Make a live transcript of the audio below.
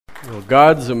Well,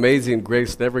 God's amazing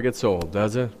grace never gets old,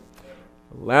 does it?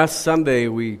 Last Sunday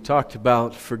we talked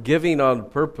about forgiving on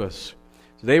purpose.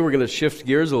 Today we're going to shift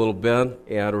gears a little bit,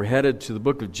 and we're headed to the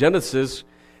book of Genesis,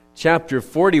 chapter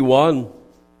 41,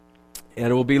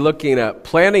 and we'll be looking at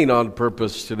planning on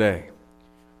purpose today.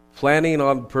 Planning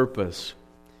on purpose.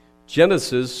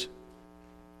 Genesis,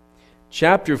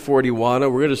 chapter 41,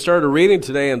 and we're going to start a reading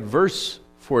today in verse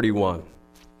 41.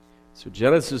 So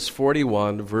Genesis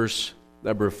 41, verse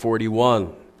number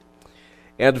 41.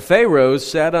 And Pharaoh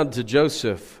said unto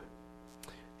Joseph,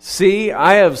 See,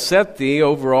 I have set thee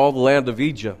over all the land of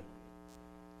Egypt.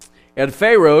 And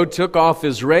Pharaoh took off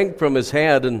his ring from his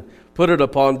hand and put it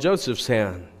upon Joseph's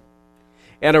hand,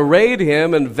 and arrayed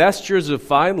him in vestures of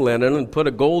fine linen, and put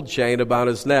a gold chain about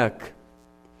his neck.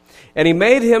 And he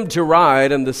made him to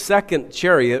ride in the second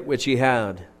chariot which he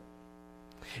had.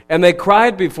 And they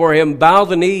cried before him, Bow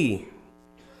the knee.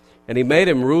 And he made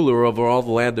him ruler over all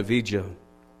the land of Egypt.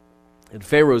 And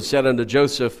Pharaoh said unto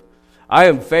Joseph, I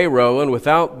am Pharaoh, and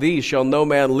without thee shall no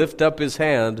man lift up his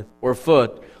hand or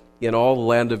foot in all the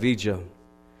land of Egypt.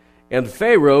 And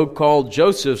Pharaoh called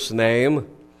Joseph's name,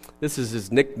 this is his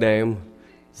nickname,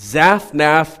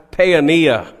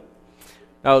 Zaphnath-Paaneah.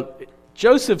 Now,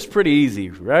 Joseph's pretty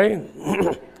easy, right?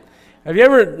 Have you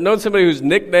ever known somebody whose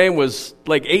nickname was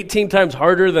like 18 times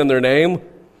harder than their name?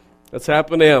 That's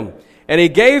happened to him. And he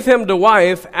gave him to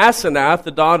wife Asenath,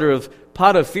 the daughter of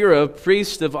Potipherah,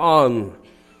 priest of On.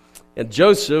 And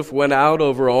Joseph went out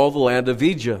over all the land of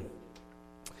Egypt.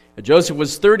 And Joseph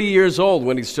was 30 years old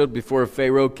when he stood before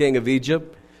Pharaoh, king of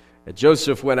Egypt. And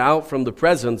Joseph went out from the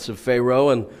presence of Pharaoh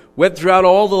and went throughout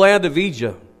all the land of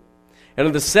Egypt. And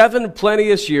in the 7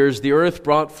 plenteous years the earth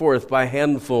brought forth by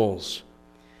handfuls.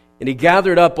 And he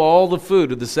gathered up all the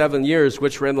food of the 7 years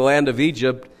which were in the land of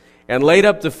Egypt, and laid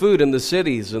up the food in the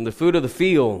cities, and the food of the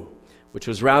field, which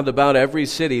was round about every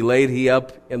city, laid he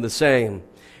up in the same.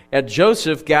 And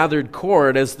Joseph gathered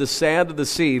corn as the sand of the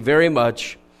sea very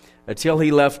much, until he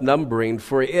left numbering,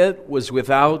 for it was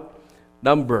without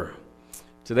number.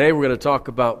 Today we're going to talk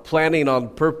about planning on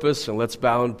purpose, and let's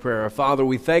bow in prayer. Father,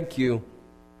 we thank you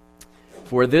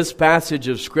for this passage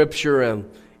of Scripture and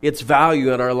its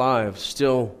value in our lives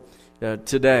still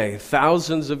today,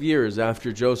 thousands of years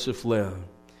after Joseph lived.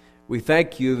 We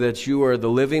thank you that you are the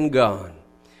living God,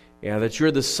 and that you're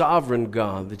the sovereign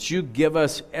God, that you give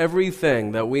us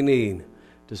everything that we need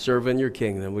to serve in your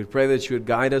kingdom. We pray that you would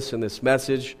guide us in this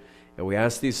message, and we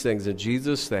ask these things in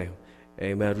Jesus' name.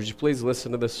 Amen. Would you please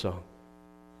listen to this song?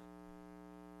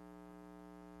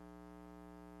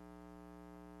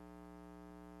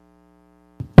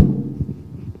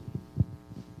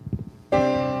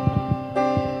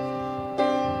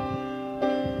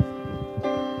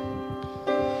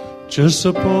 Just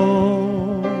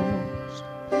suppose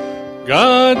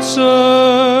God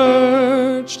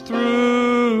searched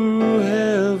through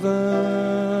heaven,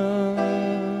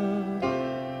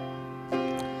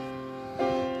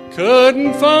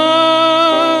 couldn't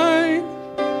find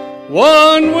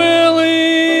one willing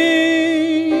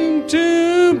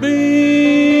to be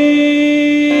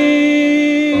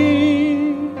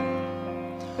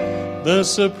the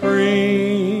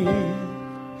supreme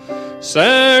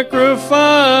sacrifice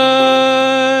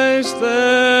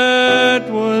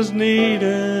that was needed,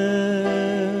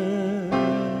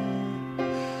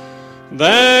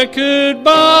 that could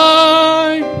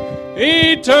buy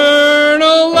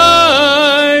eternal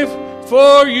life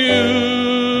for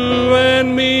you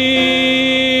and me.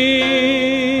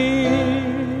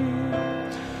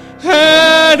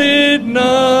 Had it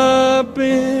not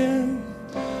been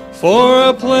for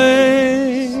a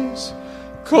place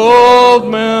called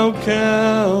Mount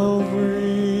Calvary,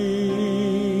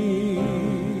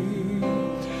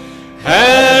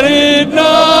 had it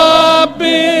not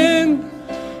been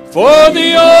for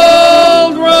the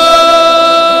old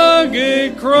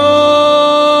rugged cross,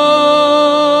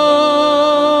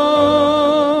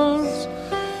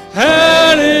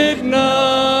 had it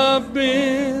not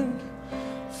been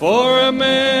for a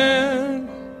man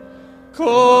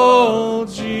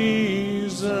called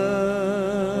Jesus,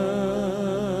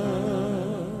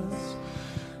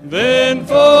 then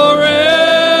forever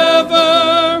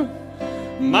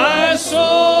my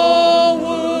soul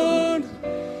would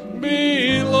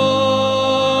be lost.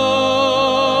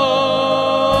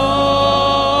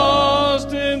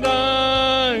 And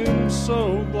I'm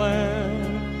so glad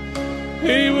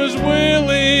he was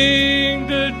willing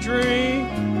to drink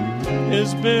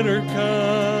his bitter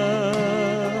cup,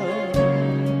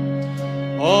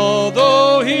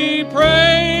 although he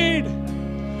prayed,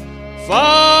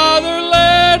 Father,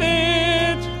 let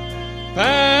it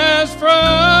pass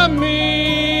from me.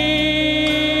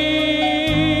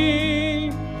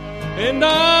 and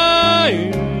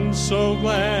I'm so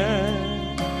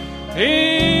glad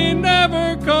he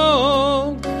never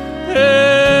called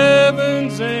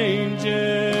heaven's angels.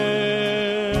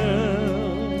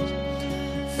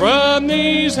 From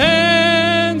these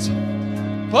hands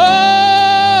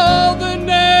pull the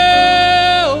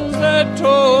nails that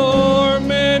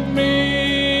torment me.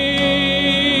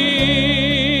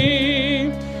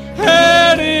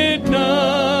 Had it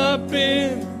not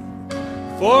been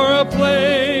for a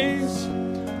place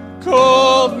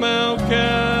called Mount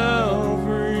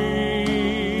Calvary,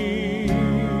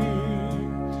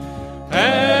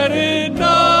 had it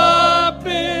not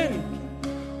been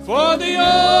for the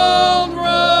old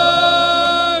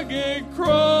rugged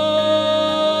cross,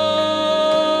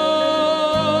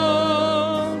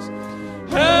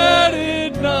 had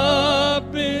it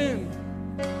not been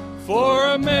for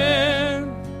a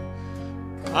man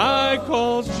I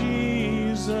call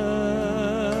Jesus,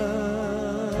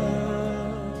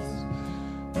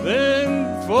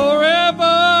 then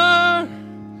forever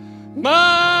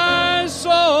my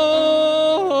soul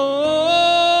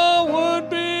would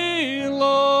be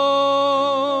lost.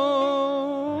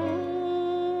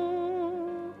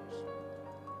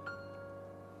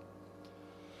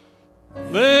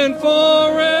 Then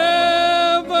forever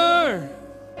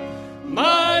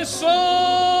my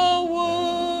soul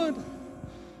would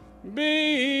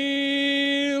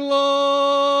be lost.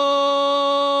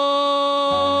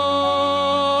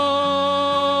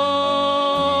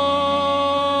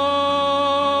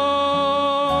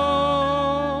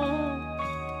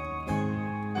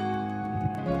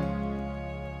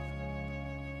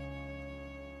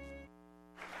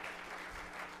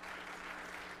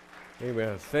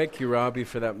 Amen. Thank you, Robbie,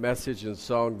 for that message and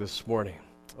song this morning.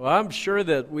 Well, I'm sure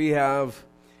that we have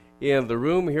in the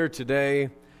room here today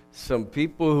some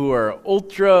people who are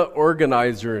ultra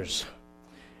organizers,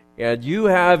 and you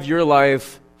have your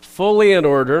life fully in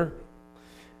order.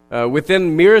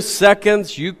 Within mere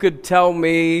seconds, you could tell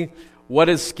me what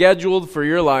is scheduled for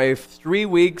your life 3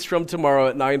 weeks from tomorrow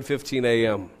at 9:15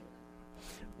 a.m.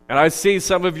 And I see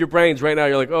some of your brains right now.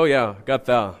 You're like, oh yeah, got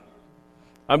that.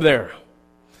 I'm there.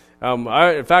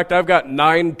 In fact, I've got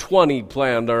 9:20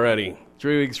 planned already,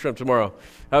 3 weeks from tomorrow.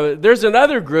 There's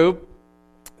another group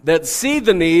that see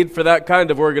the need for that kind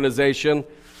of organization,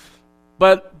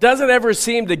 but doesn't ever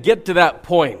seem to get to that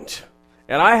point.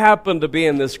 And I happen to be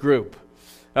in this group.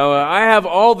 I have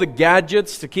all the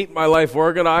gadgets to keep my life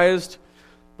organized,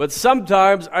 but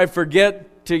sometimes I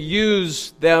forget to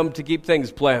use them to keep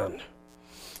things planned.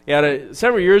 And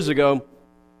several years ago,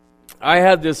 I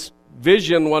had this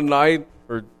vision one night,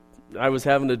 or I was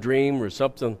having a dream or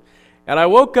something, and I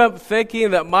woke up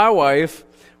thinking that my wife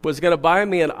was going to buy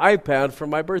me an iPad for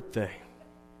my birthday.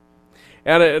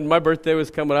 And my birthday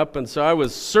was coming up, and so I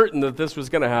was certain that this was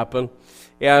going to happen.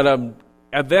 And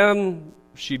then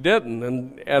she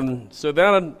didn't. And so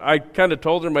then I kind of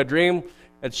told her my dream,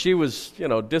 and she was,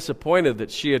 disappointed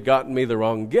that she had gotten me the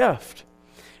wrong gift.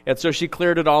 And so she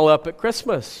cleared it all up at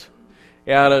Christmas.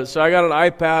 And so I got an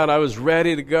iPad, I was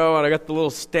ready to go, and I got the little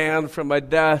stand from my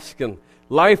desk, and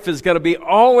life is going to be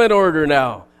all in order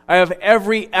now. I have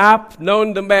every app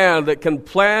known to man that can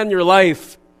plan your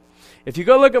life. If you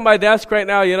go look at my desk right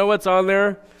now, you know what's on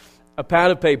there? A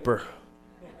pad of paper.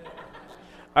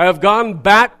 I have gone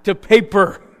back to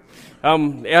paper.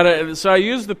 So I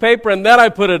use the paper and then I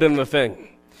put it in the thing.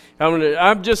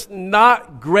 I'm just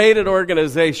not great at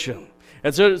organization.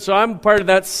 And so I'm part of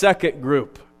that second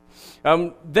group.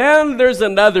 Then there's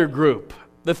another group,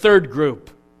 the third group.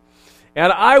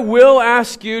 And I will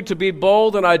ask you to be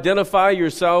bold and identify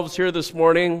yourselves here this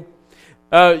morning.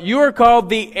 You are called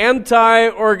the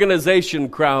anti-organization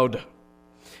crowd.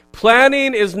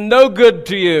 Planning is no good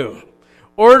to you.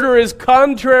 Order is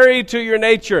contrary to your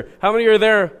nature. How many are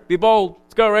there? Be bold.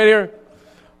 Let's go right here.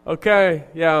 Okay,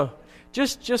 yeah.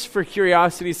 Just for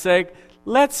curiosity's sake,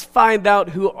 let's find out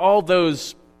who all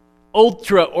those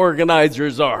ultra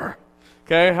organizers are.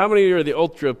 Okay, how many are the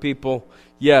ultra people?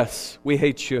 Yes, we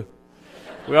hate you.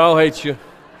 We all hate you.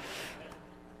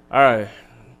 All right.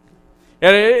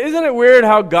 And isn't it weird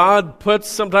how God puts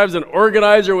sometimes an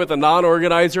organizer with a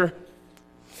non-organizer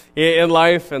in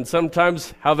life, and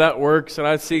sometimes how that works? And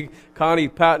I see Connie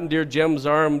patting dear Jim's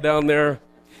arm down there.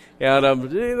 And,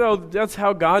 that's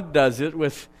how God does it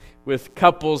with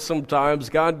couples sometimes.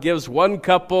 God gives one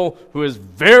couple who is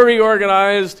very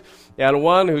organized and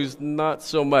one who's not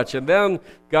so much. And then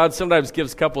God sometimes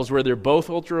gives couples where they're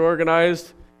both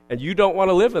ultra-organized, and you don't want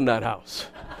to live in that house.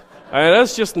 And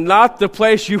that's just not the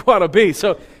place you want to be.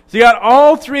 So you got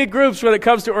all three groups when it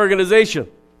comes to organization.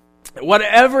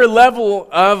 Whatever level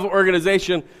of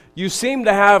organization you seem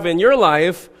to have in your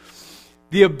life,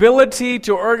 The ability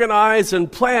to organize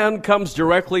and plan comes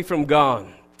directly from God.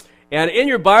 And in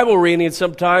your Bible reading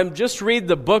sometime, just read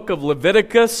the book of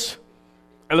Leviticus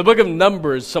and the book of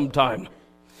Numbers sometime.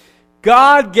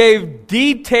 God gave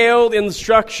detailed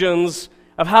instructions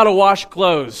of how to wash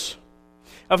clothes,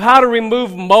 of how to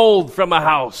remove mold from a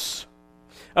house,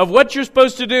 of what you're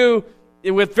supposed to do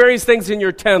with various things in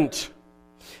your tent,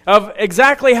 of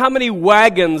exactly how many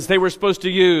wagons they were supposed to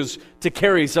use to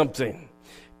carry something.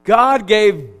 God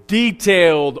gave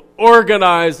detailed,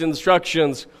 organized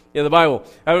instructions in the Bible.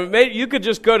 You could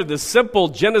just go to the simple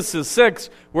Genesis 6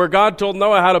 where God told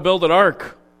Noah how to build an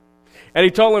ark. And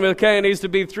he told him, okay, it needs to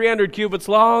be 300 cubits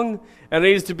long, and it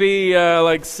needs to be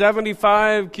like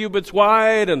 75 cubits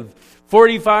wide, and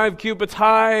 45 cubits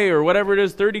high, or whatever it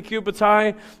is, 30 cubits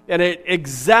high, and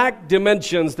exact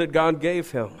dimensions that God gave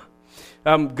him.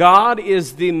 God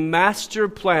is the master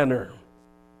planner.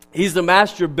 He's the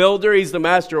master builder. He's the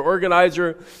master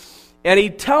organizer. And he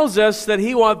tells us that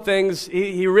he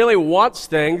really wants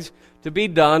things to be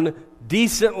done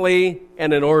decently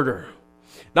and in order.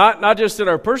 Not just in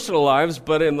our personal lives,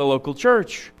 but in the local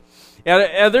church.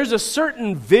 And there's a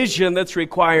certain vision that's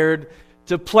required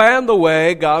to plan the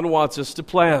way God wants us to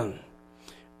plan.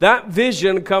 That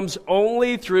vision comes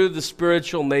only through the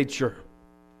spiritual nature.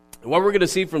 And what we're going to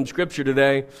see from Scripture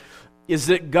today is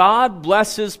that God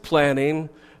blesses planning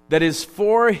that is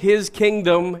for His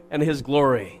kingdom and His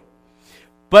glory.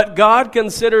 But God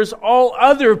considers all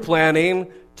other planning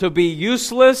to be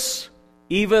useless,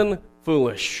 even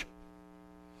foolish.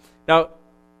 Now,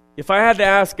 if I had to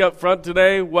ask up front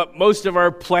today what most of our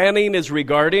planning is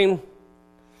regarding,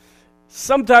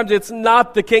 sometimes it's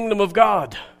not the kingdom of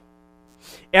God.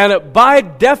 And by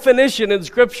definition in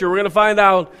Scripture, we're going to find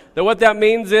out that what that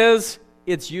means is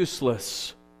it's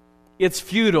useless. It's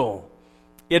futile.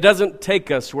 It doesn't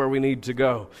take us where we need to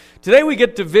go. Today we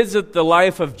get to visit the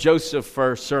life of Joseph for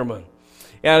our sermon.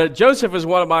 And Joseph is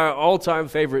one of my all-time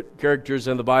favorite characters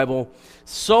in the Bible.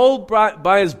 Sold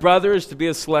by his brothers to be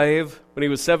a slave when he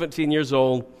was 17 years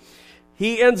old,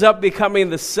 he ends up becoming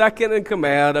the second in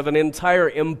command of an entire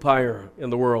empire in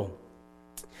the world.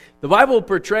 The Bible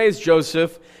portrays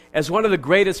Joseph as one of the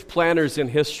greatest planners in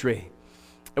history.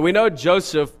 And we know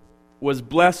Joseph was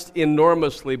blessed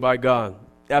enormously by God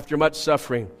after much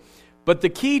suffering. But the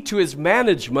key to his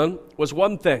management was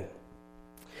one thing.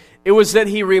 It was that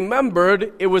he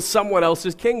remembered it was someone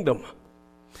else's kingdom.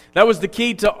 That was the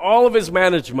key to all of his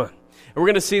management. And we're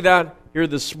going to see that here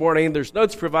this morning. There's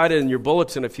notes provided in your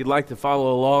bulletin if you'd like to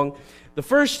follow along. The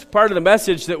first part of the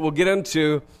message that we'll get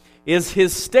into is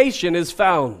his station is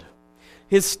found.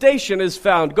 His station is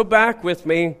found. Go back with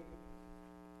me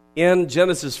in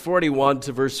Genesis 41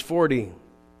 to verse 40.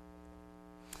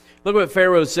 Look what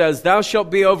Pharaoh says, "Thou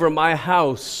shalt be over my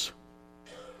house,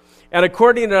 and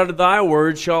according unto thy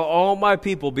word shall all my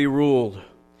people be ruled.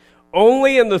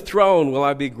 Only in the throne will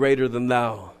I be greater than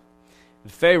thou."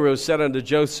 And Pharaoh said unto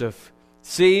Joseph,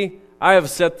 "See, I have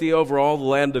set thee over all the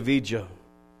land of Egypt."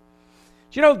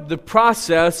 Do you know the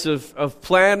process of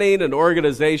planning and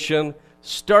organization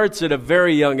starts at a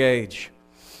very young age?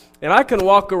 And I can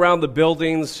walk around the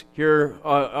buildings here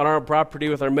on our property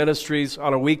with our ministries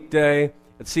on a weekday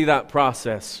and see that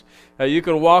process. You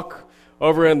can walk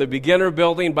over in the beginner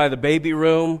building by the baby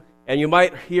room, and you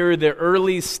might hear the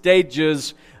early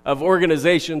stages of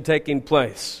organization taking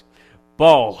place.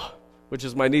 Ball, which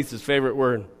is my niece's favorite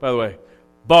word, by the way.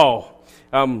 Ball.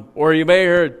 Or you may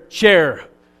hear chair,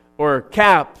 or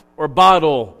cap, or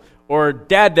bottle, or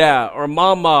dada, or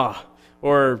mama,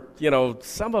 or,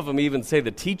 some of them even say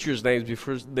the teacher's names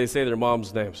before they say their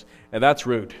mom's names. And that's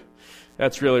rude.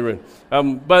 That's really rude.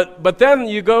 But then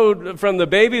you go from the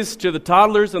babies to the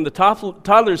toddlers, and the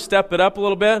toddlers step it up a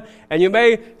little bit, and you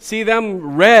may see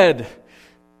them red,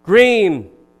 green,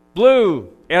 blue,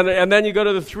 and then you go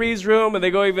to the threes room, and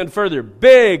they go even further.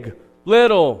 Big,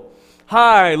 little,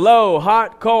 high, low,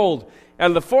 hot, cold.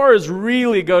 And the fours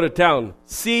really go to town.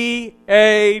 C-A-T,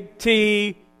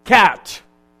 cat.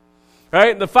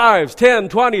 Right? And the fives, 10,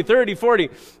 20, 30, 40.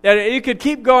 And you could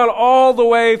keep going all the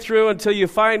way through until you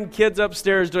find kids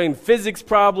upstairs doing physics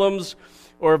problems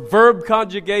or verb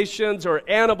conjugations or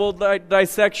animal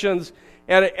dissections.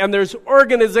 And there's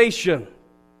organization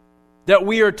that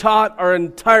we are taught our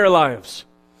entire lives.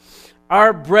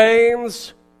 Our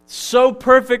brains, so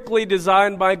perfectly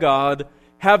designed by God,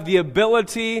 have the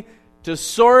ability to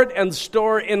sort and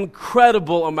store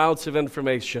incredible amounts of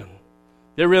information.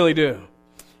 They really do.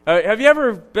 Have you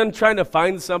ever been trying to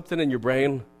find something in your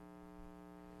brain?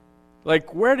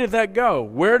 Like, where did that go?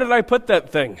 Where did I put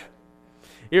that thing?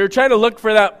 You're trying to look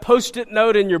for that Post-it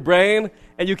note in your brain,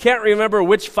 and you can't remember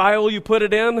which file you put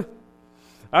it in.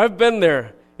 I've been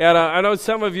there. And I know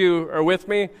some of you are with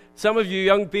me. Some of you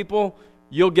young people,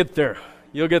 you'll get there.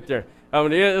 You'll get there.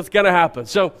 It's going to happen.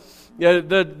 So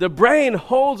the brain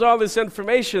holds all this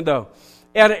information, though.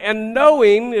 And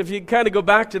knowing, if you kind of go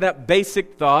back to that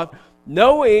basic thought,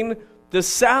 knowing the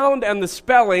sound and the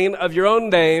spelling of your own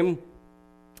name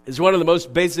is one of the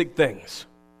most basic things.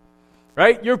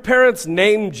 Right? Your parents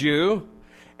named you,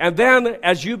 and then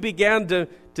as you began to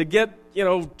get,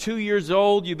 2 years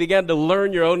old, you began to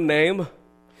learn your own name.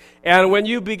 And when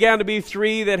you began to be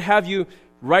 3, they'd have you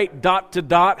write dot to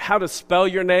dot how to spell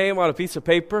your name on a piece of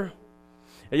paper.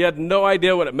 And you had no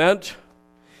idea what it meant.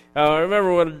 I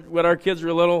remember when our kids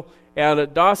were little, and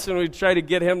at Dawson, we'd try to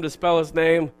get him to spell his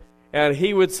name, and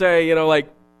he would say, like,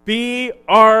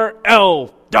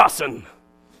 B-R-L, Dawson.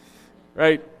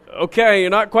 Right? Okay, you're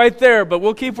not quite there, but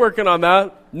we'll keep working on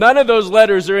that. None of those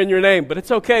letters are in your name, but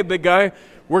it's okay, big guy.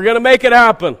 We're going to make it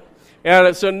happen.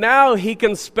 And so now he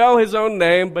can spell his own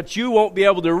name, but you won't be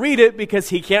able to read it because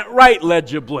he can't write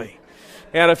legibly.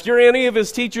 And if you're any of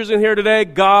his teachers in here today,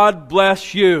 God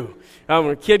bless you.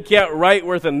 A kid can't write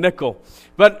worth a nickel.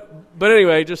 But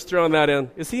anyway, just throwing that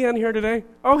in. Is he in here today?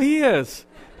 Oh, he is.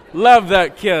 Love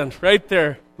that kid right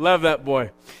there. Love that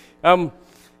boy.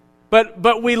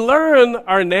 But we learn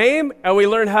our name, and we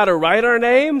learn how to write our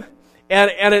name,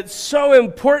 and it's so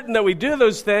important that we do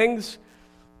those things.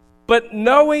 But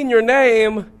knowing your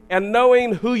name and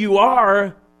knowing who you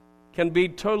are can be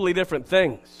totally different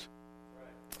things.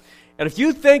 And if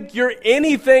you think you're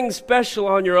anything special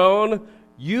on your own,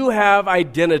 you have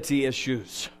identity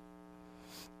issues.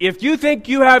 If you think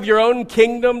you have your own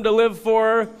kingdom to live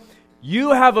for,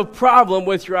 you have a problem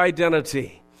with your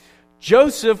identity.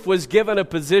 Joseph was given a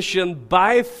position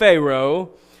by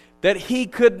Pharaoh that he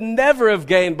could never have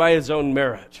gained by his own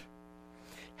merit.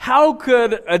 How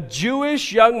could a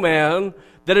Jewish young man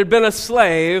that had been a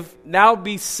slave now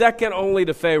be second only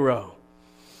to Pharaoh?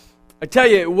 I tell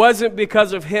you, it wasn't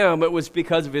because of him, it was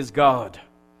because of his God.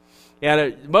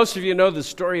 And most of you know the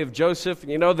story of Joseph,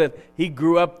 and you know that he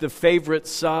grew up the favorite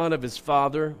son of his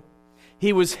father.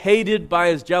 He was hated by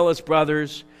his jealous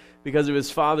brothers because of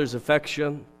his father's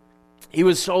affection. He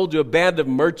was sold to a band of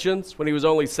merchants when he was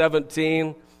only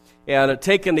 17 and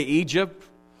taken to Egypt.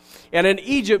 And in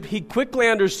Egypt, he quickly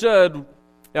understood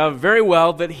very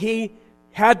well that he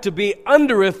had to be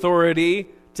under authority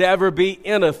to ever be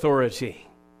in authority.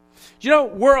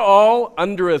 We're all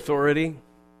under authority.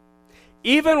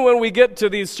 Even when we get to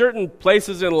these certain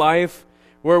places in life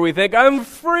where we think, I'm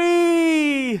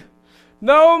free,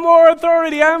 no more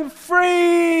authority, I'm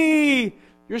free,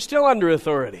 you're still under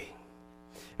authority.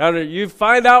 And you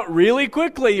find out really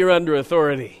quickly you're under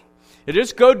authority. You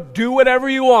just go do whatever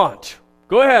you want.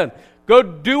 Go ahead. Go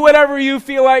do whatever you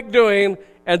feel like doing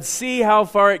and see how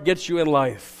far it gets you in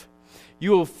life.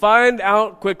 You will find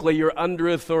out quickly you're under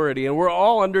authority, and we're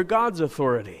all under God's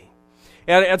authority.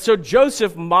 And so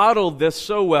Joseph modeled this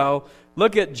so well.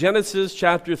 Look at Genesis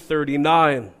chapter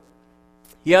 39.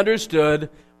 He understood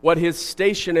what his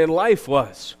station in life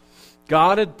was.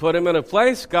 God had put him in a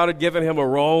place. God had given him a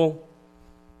role.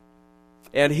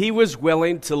 And he was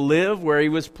willing to live where he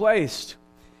was placed.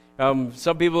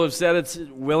 Some people have said it's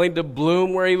willing to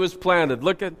bloom where he was planted.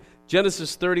 Look at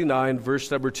Genesis 39, verse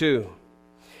number 2.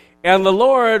 And the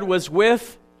Lord was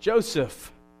with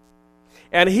Joseph.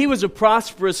 And he was a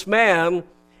prosperous man.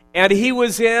 And he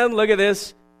was in, look at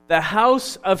this, the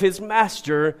house of his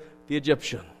master, the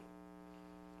Egyptian.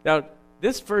 Now,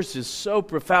 this verse is so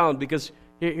profound because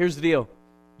here's the deal.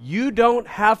 You don't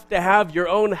have to have your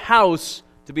own house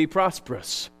to be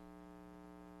prosperous.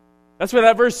 That's what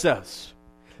that verse says.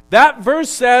 That verse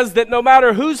says that no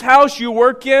matter whose house you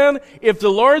work in, if the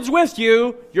Lord's with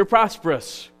you, you're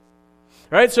prosperous.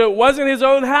 Right? So it wasn't his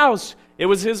own house. It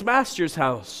was his master's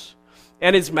house.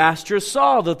 And his master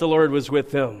saw that the Lord was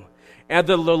with him. And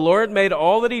that the Lord made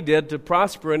all that he did to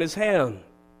prosper in his hand.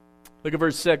 Look at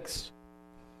verse 6.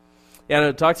 And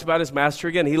it talks about his master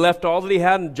again. He left all that he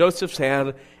had in Joseph's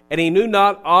hand, and he knew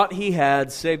not aught he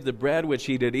had save the bread which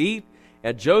he did eat.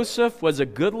 And Joseph was a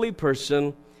goodly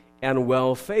person and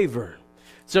well favored.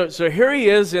 So here he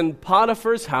is in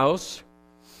Potiphar's house,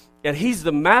 and he's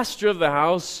the master of the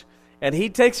house, and he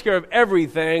takes care of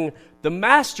everything. The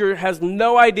master has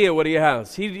no idea what he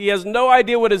has. He has no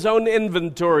idea what his own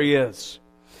inventory is.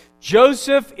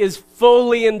 Joseph is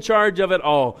fully in charge of it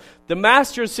all. The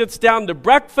master sits down to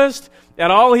breakfast,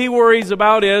 and all he worries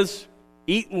about is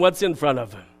eating what's in front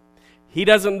of him. He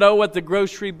doesn't know what the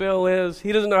grocery bill is.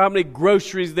 He doesn't know how many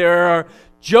groceries there are.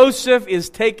 Joseph is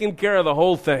taking care of the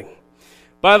whole thing.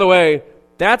 By the way,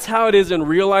 that's how it is in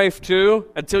real life too,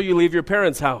 until you leave your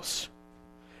parents' house.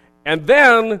 And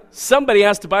then somebody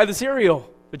has to buy the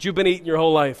cereal. that you've been eating your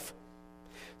whole life.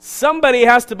 Somebody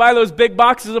has to buy those big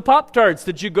boxes of Pop-Tarts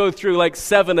that you go through like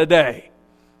 7 a day.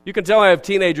 You can tell I have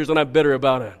teenagers and I'm bitter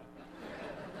about it.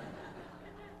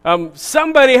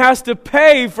 Somebody has to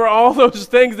pay for all those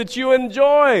things that you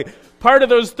enjoy. Part of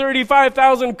those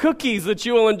 35,000 cookies that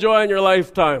you will enjoy in your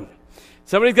lifetime.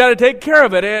 Somebody's got to take care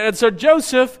of it. And so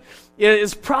Joseph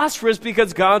is prosperous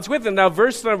because God's with him. Now,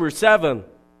 verse number 7.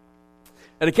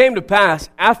 And it came to pass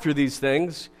after these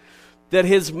things that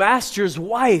his master's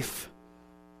wife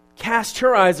cast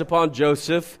her eyes upon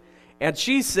Joseph, and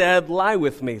she said, "Lie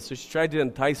with me." So she tried to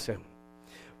entice him.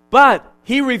 But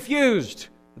he refused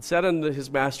and said unto his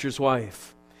master's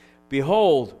wife,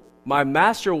 "Behold, my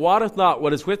master wotteth not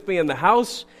what is with me in the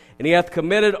house, and he hath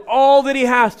committed all that he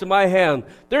hath to my hand.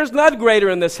 There is none greater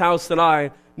in this house than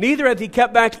I, neither hath he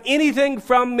kept back anything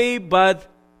from me but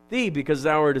thee, because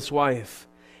thou art his wife.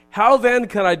 How then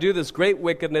can I do this great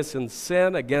wickedness and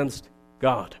sin against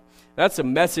God?" That's a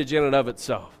message in and of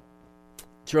itself.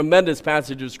 Tremendous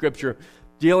passage of Scripture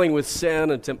dealing with sin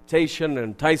and temptation and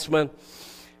enticement.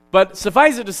 But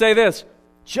suffice it to say this,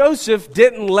 Joseph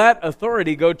didn't let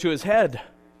authority go to his head.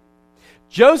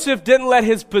 Joseph didn't let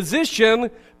his position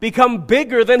become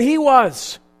bigger than he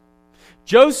was.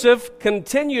 Joseph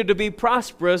continued to be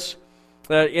prosperous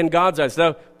in God's eyes.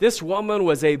 Now, this woman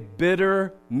was a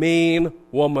bitter, mean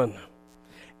woman.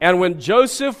 And when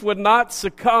Joseph would not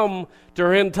succumb to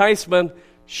her enticement,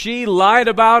 she lied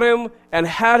about him and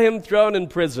had him thrown in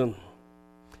prison,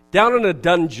 down in a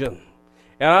dungeon.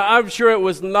 And I'm sure it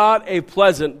was not a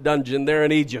pleasant dungeon there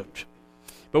in Egypt.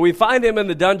 But we find him in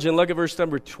the dungeon. Look at verse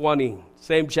number 20,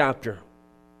 same chapter.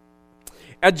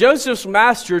 "And Joseph's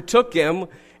master took him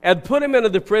and put him into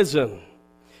the prison,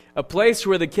 a place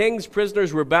where the king's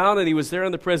prisoners were bound, and he was there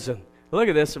in the prison." Look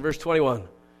at this in verse 21.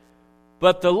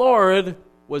 "But the Lord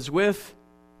was with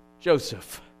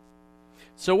Joseph."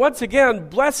 So once again,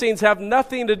 blessings have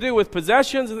nothing to do with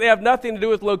possessions, and they have nothing to do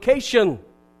with location.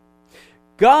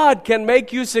 God can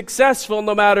make you successful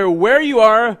no matter where you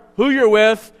are, who you're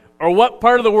with, or what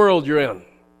part of the world you're in.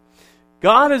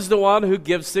 God is the one who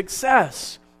gives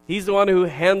success. He's the one who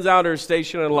hands out our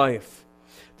station in life.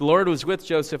 The Lord was with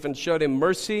Joseph and showed him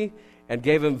mercy and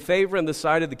gave him favor in the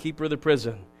sight of the keeper of the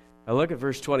prison. Now look at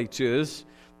verse 22.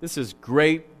 This is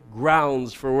great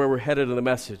grounds for where we're headed in the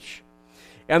message.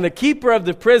 "And the keeper of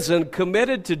the prison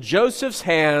committed to Joseph's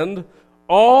hand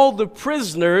all the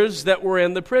prisoners that were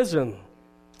in the prison.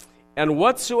 And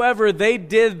whatsoever they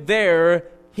did there,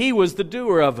 he was the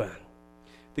doer of it.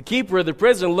 The keeper of the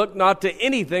prison looked not to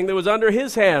anything that was under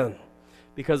his hand,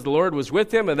 because the Lord was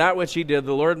with him, and that which he did,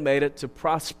 the Lord made it to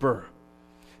prosper."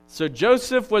 So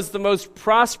Joseph was the most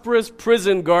prosperous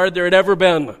prison guard there had ever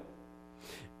been.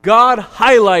 God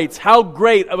highlights how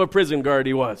great of a prison guard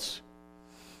he was.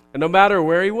 And no matter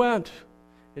where he went,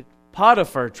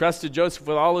 Potiphar trusted Joseph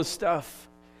with all his stuff.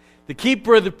 The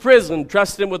keeper of the prison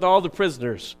trusted him with all the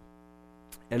prisoners.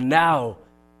 And now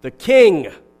the king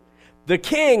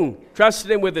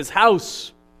trusted him with his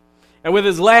house and with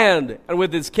his land and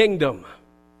with his kingdom.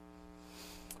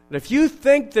 And if you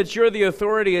think that you're the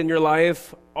authority in your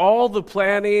life, all the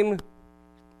planning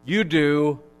you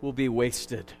do will be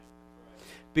wasted.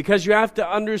 Because you have to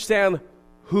understand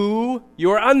who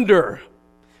you're under,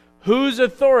 whose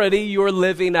authority you're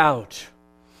living out.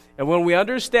 And when we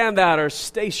understand that, our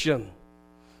station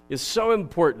is so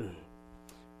important.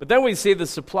 But then we see the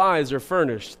supplies are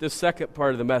furnished. This second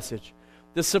part of the message.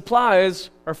 The supplies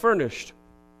are furnished.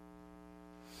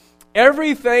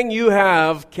 Everything you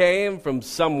have came from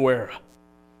somewhere.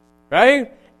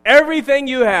 Right? Everything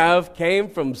you have came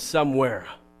from somewhere.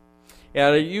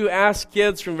 And you ask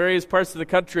kids from various parts of the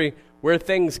country where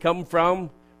things come from,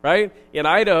 right? In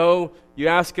Idaho, you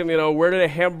ask them, where did a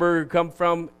hamburger come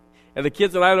from? And the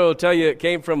kids in Idaho will tell you it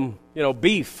came from,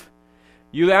 beef.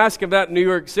 You ask them that in New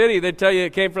York City, they tell you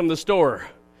it came from the store,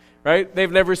 right?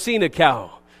 They've never seen a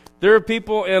cow. There are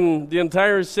people in the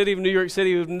entire city of New York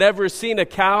City who've never seen a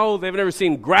cow. They've never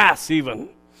seen grass even.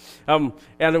 And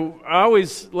I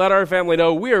always let our family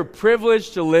know we are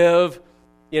privileged to live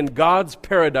in God's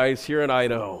paradise here in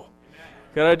Idaho.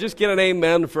 Can I just get an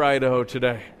amen for Idaho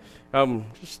today?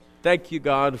 Just thank you,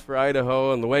 God, for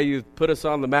Idaho and the way you put us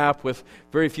on the map with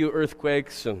very few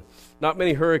earthquakes and not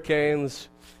many hurricanes,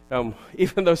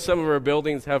 even though some of our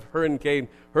buildings have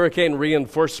hurricane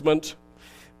reinforcement.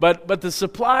 But the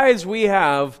supplies we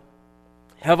have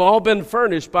all been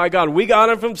furnished by God. We got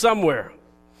them from somewhere.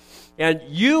 And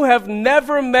you have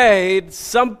never made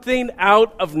something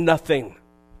out of nothing.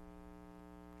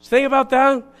 Just think about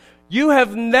that. You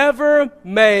have never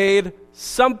made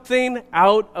something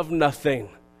out of nothing.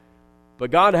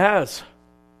 But God has.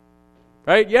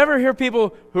 Right? You ever hear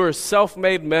people who are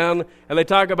self-made men, and they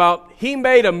talk about, he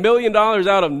made $1 million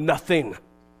out of nothing.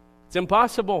 It's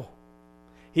impossible.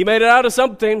 He made it out of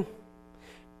something.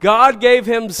 God gave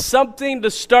him something to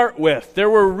start with. There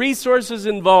were resources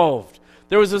involved.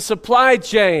 There was a supply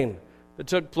chain that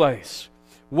took place.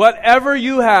 Whatever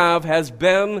you have has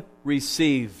been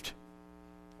received.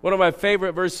 One of my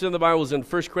favorite verses in the Bible is in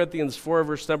 1 Corinthians 4,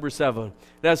 verse number 7.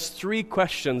 It has 3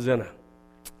 questions in it.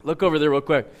 Look over there real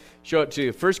quick. Show it to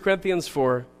you. 1 Corinthians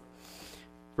 4,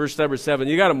 verse number 7.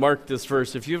 You got to mark this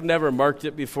verse. If you've never marked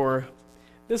it before,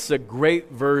 this is a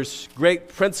great verse, great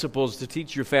principles to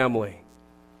teach your family.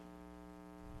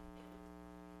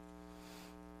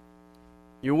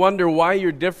 You wonder why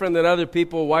you're different than other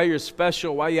people, why you're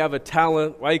special, why you have a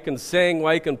talent, why you can sing,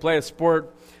 why you can play a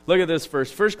sport. Look at this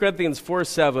verse, 1 Corinthians 4,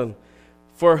 7.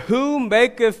 For who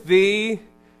maketh thee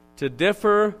to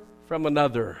differ from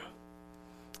another?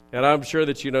 And I'm sure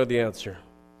that you know the answer.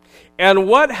 And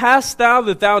what hast thou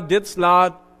that thou didst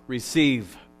not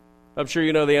receive? I'm sure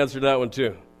you know the answer to that one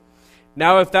too.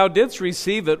 Now if thou didst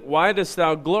receive it, why dost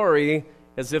thou glory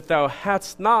as if thou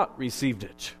hadst not received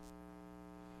it?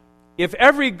 If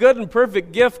every good and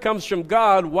perfect gift comes from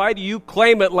God, why do you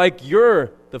claim it like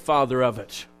you're the father of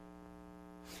it?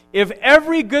 If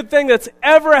every good thing that's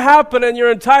ever happened in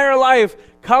your entire life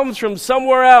comes from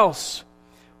somewhere else,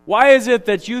 why is it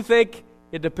that you think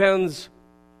it depends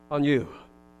on you?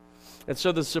 And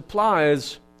so the supply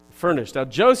is furnished. Now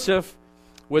Joseph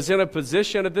was in a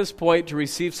position at this point to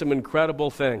receive some incredible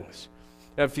things.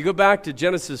 Now if you go back to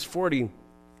Genesis 41,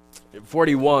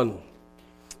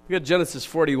 we got Genesis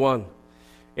 41.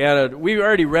 And we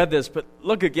already read this, but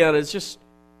look again, it's just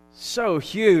so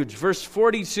huge. Verse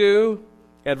 42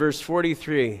 and verse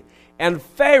 43. And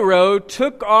Pharaoh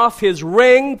took off his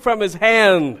ring from his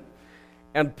hand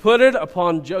and put it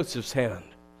upon Joseph's hand.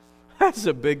 That's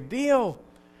a big deal.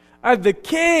 The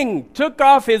king took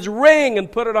off his ring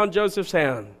and put it on Joseph's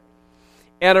hand,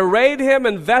 and arrayed him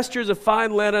in vestures of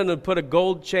fine linen, and put a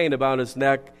gold chain about his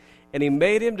neck, and he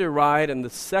made him to ride in the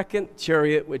second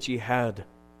chariot which he had.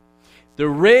 The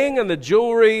ring and the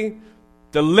jewelry,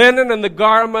 the linen and the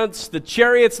garments, the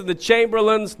chariots and the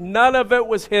chamberlains, none of it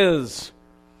was his.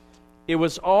 It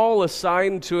was all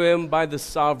assigned to him by the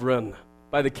sovereign,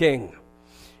 by the king.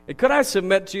 And could I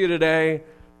submit to you today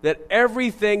that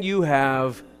everything you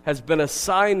have has been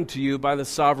assigned to you by the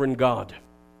sovereign God?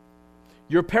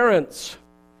 Your parents.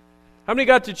 How many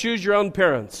got to choose your own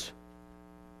parents?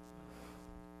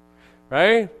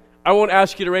 Right? I won't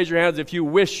ask you to raise your hands if you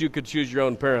wish you could choose your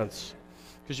own parents.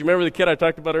 Because you remember the kid I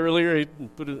talked about earlier? He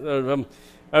put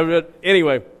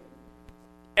anyway,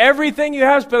 everything you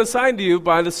have has been assigned to you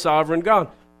by the sovereign God.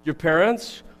 Your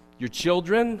parents, your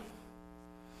children.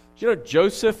 You know,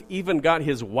 Joseph even got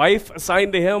his wife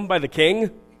assigned to him by the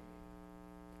king.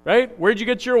 Right? Where'd you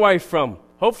get your wife from?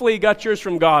 Hopefully you got yours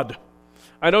from God.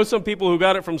 I know some people who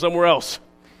got it from somewhere else.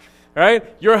 Right?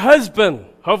 Your husband,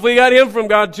 hopefully you got him from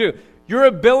God too. Your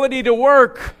ability to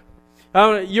work,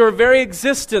 your very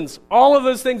existence, all of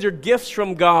those things are gifts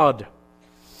from God.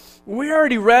 We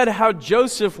already read how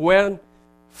Joseph went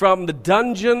from the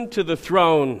dungeon to the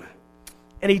throne.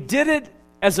 And he did it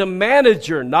as a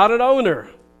manager, not an owner.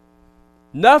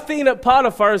 Nothing at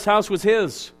Potiphar's house was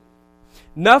his.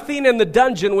 Nothing in the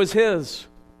dungeon was his.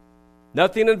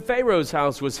 Nothing in Pharaoh's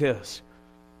house was his.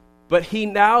 But he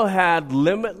now had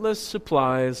limitless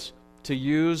supplies to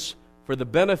use for the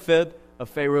benefit of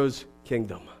Pharaoh's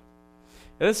kingdom.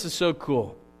 And this is so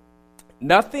cool.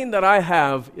 Nothing that I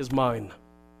have is mine.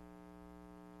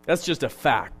 That's just a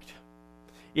fact.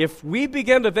 If we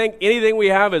begin to think anything we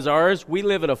have is ours, we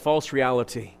live in a false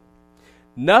reality.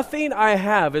 Nothing I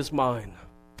have is mine.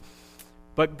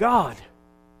 But God,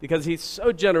 because He's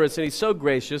so generous and He's so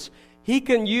gracious, He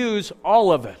can use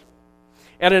all of it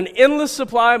and an endless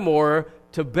supply more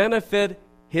to benefit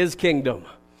His kingdom.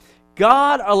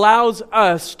 God allows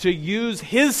us to use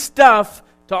His stuff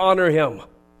to honor Him. Isn't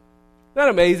that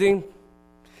amazing?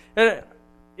 And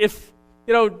if,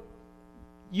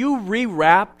 you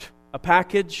rewrapped a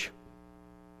package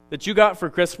that you got for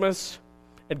Christmas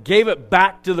and gave it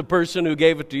back to the person who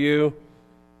gave it to you,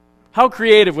 how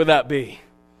creative would that be?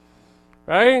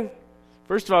 Right?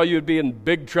 First of all, you would be in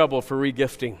big trouble for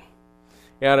regifting.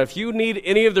 And if you need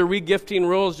any of the regifting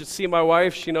rules, just see my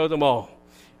wife, she knows them all.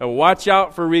 And watch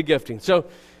out for regifting.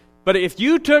 But if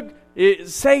you took,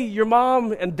 say your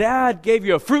mom and dad gave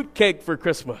you a fruitcake for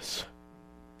Christmas.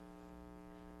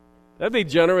 That'd be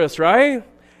generous, right?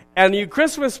 And you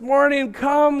Christmas morning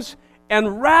comes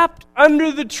and wrapped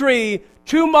under the tree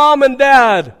to mom and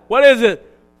dad. What is it?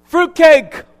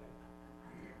 Fruitcake.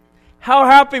 How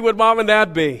happy would mom and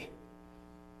dad be?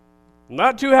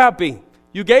 Not too happy.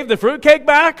 You gave the fruitcake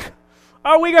back?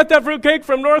 Oh, we got that fruitcake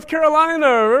from North Carolina.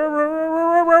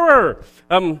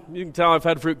 You can tell I've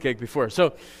had fruitcake before.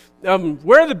 So,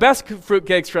 where are the best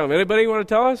fruitcakes from? Anybody want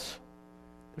to tell us?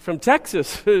 They're from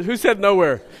Texas. Who said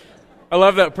nowhere? I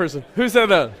love that person. Who said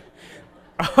that?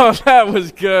 Oh, that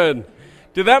was good.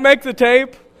 Did that make the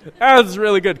tape? That was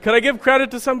really good. Could I give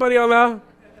credit to somebody on that?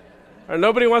 Or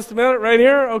nobody wants to admit it right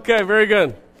here? Okay, very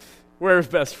good. Where's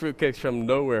best fruitcakes from?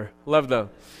 Nowhere. Love them.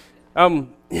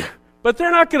 But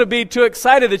they're not going to be too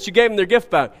excited that you gave them their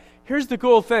gift back. Here's the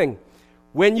cool thing.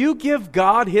 When you give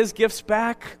God his gifts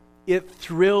back, it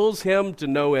thrills him to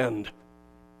no end.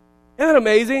 Isn't that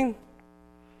amazing?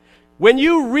 When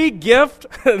you re-gift,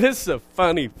 this is a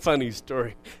funny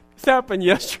story. This happened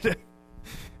yesterday.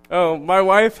 Oh, my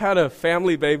wife had a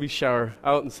family baby shower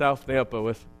out in South Nampa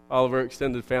with all of her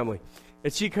extended family.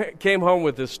 And she came home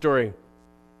with this story.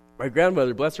 My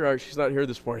grandmother, bless her heart, she's not here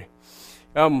this morning.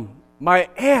 My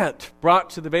aunt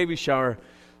brought to the baby shower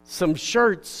some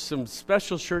shirts, some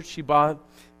special shirts she bought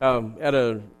at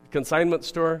a consignment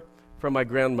store from my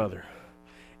grandmother.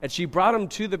 And she brought them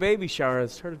to the baby shower and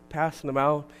started passing them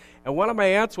out. And one of my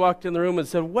aunts walked in the room and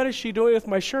said, "What is she doing with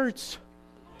my shirts?"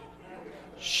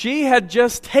 She had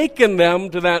just taken them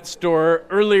to that store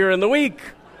earlier in the week.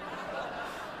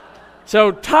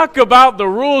 So talk about the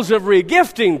rules of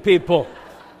regifting, people.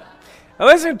 Now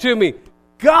listen to me.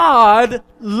 God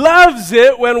loves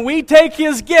it when we take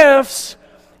his gifts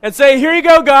and say, "Here you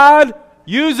go, God,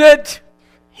 use it."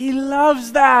 He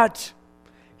loves that.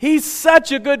 He's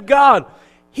such a good God.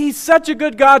 He's such a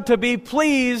good God to be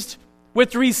pleased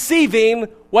with receiving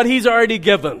what he's already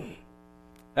given.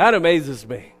 That amazes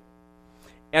me.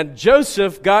 And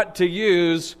Joseph got to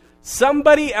use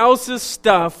somebody else's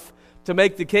stuff to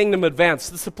make the kingdom advance.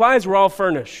 The supplies were all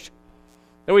furnished.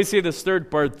 Then we see this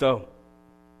third part, though.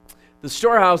 The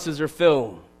storehouses are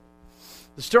filled.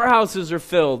 The storehouses are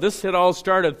filled. This had all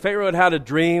started. Pharaoh had a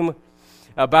dream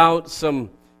about some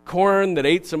corn that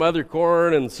ate some other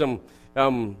corn and some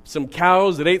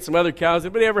cows that ate some other cows.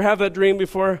 Anybody ever have that dream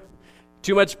before?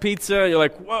 Too much pizza? You're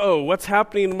like, whoa, what's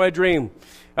happening in my dream?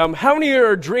 How many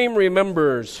are dream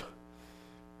rememberers?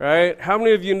 Right? How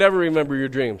many of you never remember your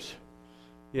dreams?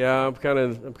 Yeah, I'm kind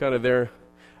of there.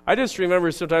 I just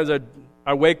remember sometimes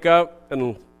I wake up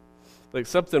and like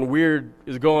something weird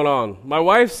is going on. My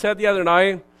wife said the other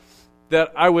night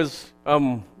that I was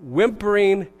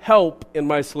whimpering help in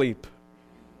my sleep.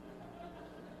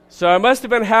 So I must have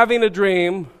been having a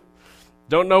dream.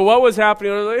 Don't know what was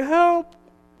happening. I was like, help,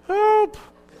 help,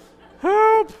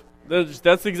 help.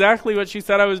 That's exactly what she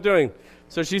said I was doing.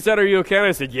 So she said, "Are you okay?" And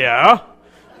I said, "Yeah,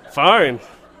 fine.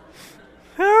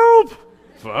 Help.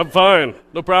 I'm fine.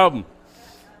 No problem."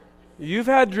 You've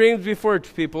had dreams before,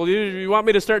 people. You want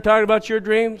me to start talking about your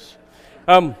dreams?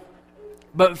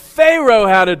 But Pharaoh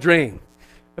had a dream.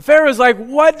 Pharaoh's like,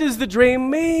 "What does the dream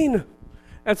mean?"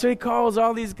 And so he calls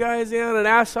all these guys in and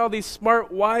asks all these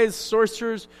smart, wise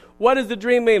sorcerers, "What does the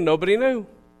dream mean?" Nobody knew.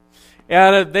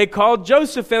 And they called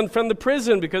Joseph in from the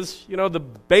prison because, the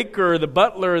baker or the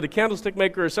butler or the candlestick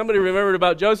maker or somebody remembered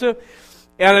about Joseph.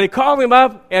 And they called him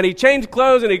up, and he changed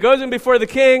clothes, and he goes in before the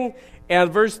king.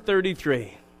 And verse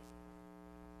 33,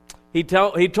 he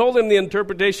told him the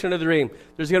interpretation of the dream.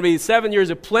 There's going to be 7 years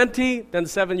of plenty, then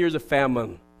 7 years of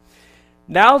famine.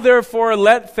 "Now, therefore,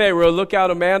 let Pharaoh look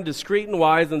out a man discreet and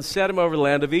wise and set him over the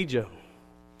land of Egypt.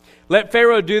 Let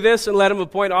Pharaoh do this and let him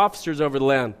appoint officers over the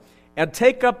land and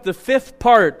take up the 5th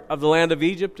part of the land of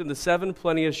Egypt in the 7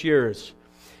 plenteous years.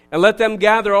 And let them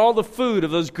gather all the food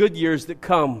of those good years that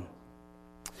come.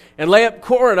 And lay up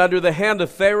corn under the hand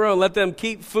of Pharaoh and let them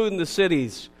keep food in the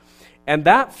cities. And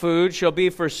that food shall be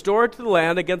for store to the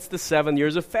land against the 7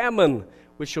 years of famine,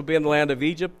 which shall be in the land of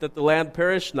Egypt, that the land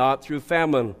perish not through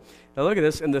famine." Now look at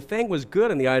this. "And the thing was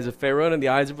good in the eyes of Pharaoh and in the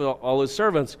eyes of all his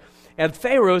servants. And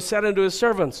Pharaoh said unto his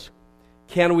servants,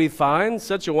 Can we find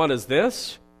such a one as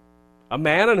this, a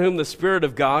man in whom the Spirit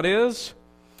of God is?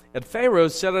 And Pharaoh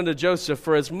said unto Joseph,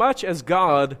 For as much as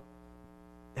God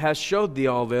has showed thee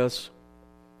all this,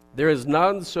 there is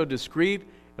none so discreet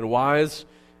and wise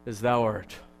as thou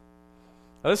art."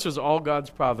 Now this was all God's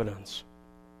providence.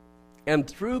 And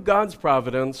through God's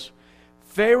providence,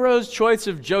 Pharaoh's choice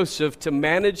of Joseph to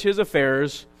manage his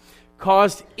affairs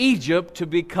caused Egypt to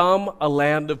become a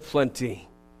land of plenty,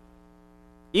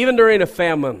 even during a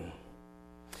famine.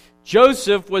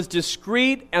 Joseph was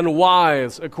discreet and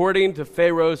wise, according to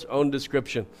Pharaoh's own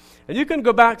description. And you can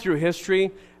go back through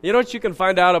history. You know what you can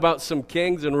find out about some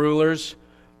kings and rulers?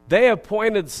 They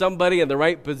appointed somebody in the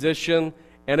right position,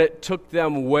 and it took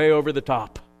them way over the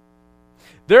top.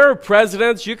 There are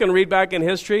presidents, you can read back in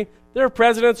history, There are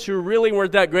presidents who really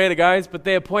weren't that great of guys, but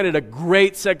they appointed a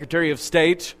great Secretary of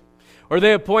State, or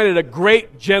they appointed a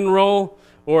great general,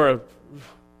 or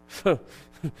what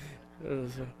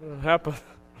happened?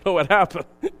 I don't know what happened.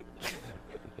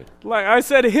 Like I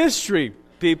said, history,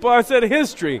 people. I said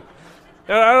history.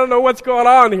 And I don't know what's going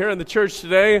on here in the church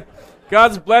today.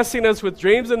 God's blessing us with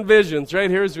dreams and visions right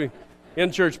here as we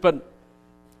in church. But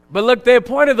look, they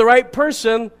appointed the right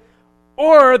person,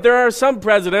 or there are some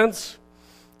presidents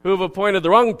who have appointed the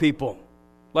wrong people.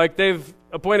 Like they've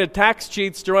appointed tax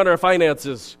cheats to run our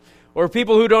finances, or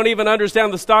people who don't even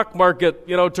understand the stock market,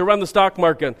 to run the stock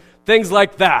market. Things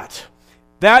like that.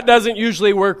 That doesn't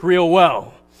usually work real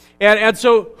well. And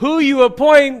so who you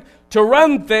appoint to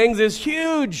run things is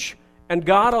huge. And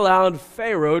God allowed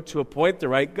Pharaoh to appoint the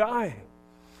right guy.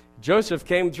 Joseph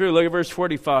came through. Look at verse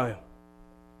 45.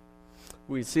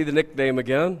 We see the nickname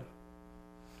again.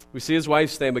 We see his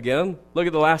wife's name again. Look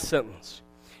at the last sentence.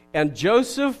 And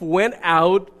Joseph went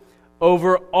out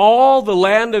over all the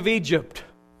land of Egypt.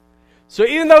 So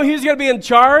even though he was going to be in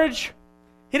charge,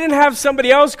 he didn't have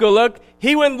somebody else go look.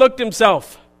 He went and looked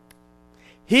himself.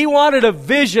 He wanted a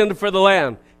vision for the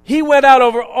land. He went out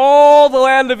over all the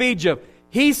land of Egypt.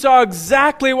 He saw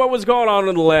exactly what was going on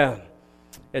in the land.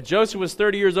 And Joseph was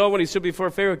 30 years old when he stood before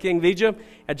Pharaoh, king of Egypt.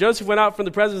 And Joseph went out from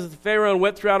the presence of Pharaoh and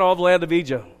went throughout all the land of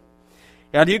Egypt.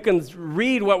 And you can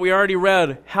read what we already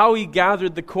read, how he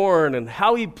gathered the corn and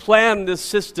how he planned this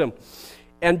system.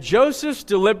 And Joseph's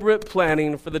deliberate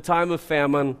planning for the time of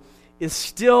famine is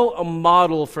still a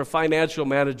model for financial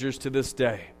managers to this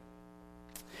day.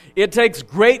 It takes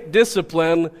great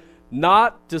discipline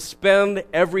not to spend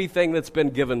everything that's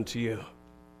been given to you.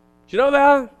 Do you know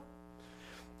that?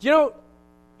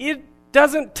 It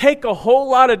doesn't take a whole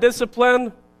lot of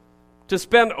discipline to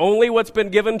spend only what's been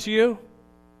given to you.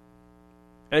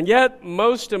 And yet,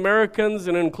 most Americans,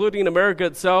 and including America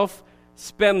itself,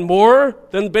 spend more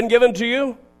than been given to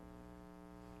you.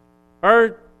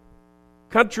 Our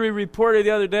country reported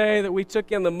the other day that we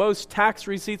took in the most tax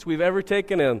receipts we've ever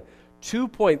taken in,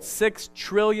 $2.6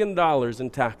 trillion in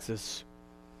taxes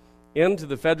into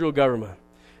the federal government.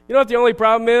 You know what the only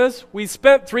problem is? We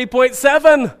spent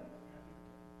 3.7.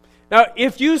 Now,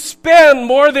 if you spend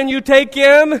more than you take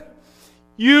in,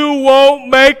 you won't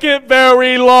make it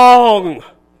very long.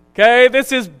 Okay?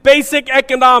 This is basic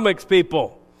economics,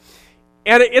 people.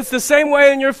 And it's the same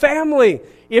way in your family.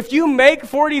 If you make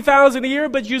 $40,000 a year,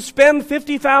 but you spend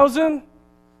 $50,000,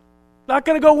 not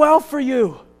going to go well for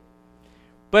you.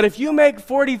 But if you make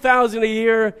 $40,000 a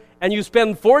year and you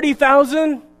spend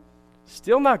 $40,000,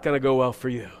 still not going to go well for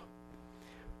you.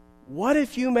 What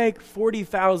if you make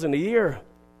 $40,000 a year?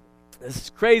 This is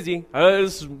crazy.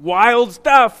 This is wild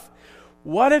stuff.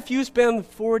 What if you spend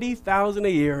 $40,000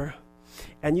 a year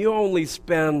and you only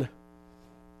spend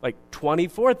like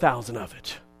 $24,000 of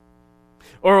it?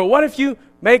 Or what if you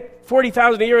make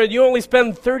 $40,000 a year and you only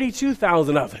spend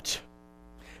 $32,000 of it?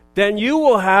 Then you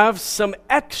will have some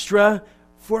extra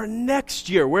for next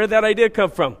year. Where did that idea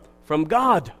come from? From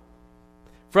God.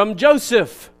 From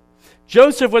Joseph.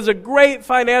 Joseph was a great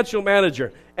financial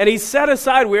manager, and he set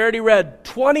aside, we already read,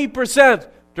 20%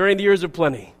 during the years of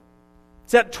plenty.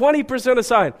 Set 20%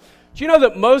 aside. Do you know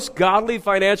that most godly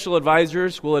financial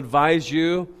advisors will advise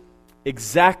you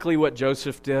exactly what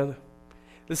Joseph did?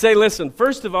 They say, listen,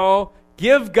 first of all,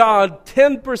 give God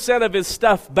 10% of his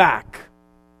stuff back.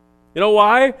 You know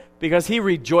why? Because he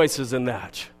rejoices in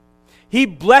that. He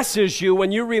blesses you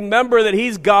when you remember that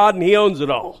he's God and he owns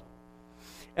it all.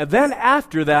 And then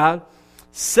after that,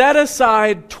 set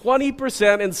aside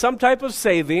 20% in some type of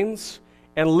savings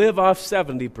and live off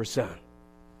 70%.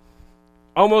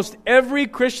 Almost every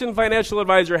Christian financial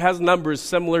advisor has numbers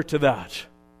similar to that.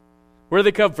 Where do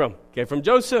they come from? Okay, from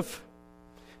Joseph.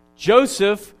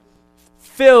 Joseph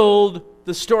filled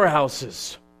the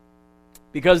storehouses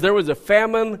because there was a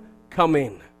famine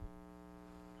coming.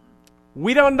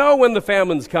 We don't know when the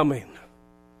famine's coming,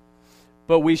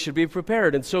 but we should be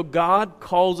prepared. And so God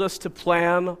calls us to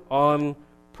plan on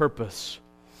purpose.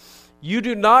 You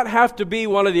do not have to be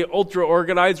one of the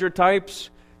ultra-organizer types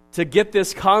to get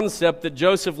this concept that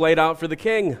Joseph laid out for the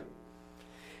king.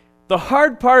 The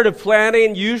hard part of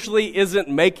planning usually isn't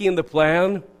making the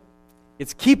plan,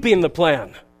 it's keeping the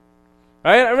plan.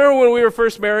 Right? I remember when we were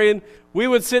first married, we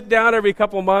would sit down every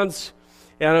couple of months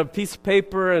and a piece of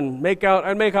paper and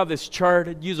I'd make out this chart.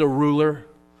 I'd use a ruler,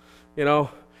 and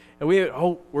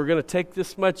we're going to take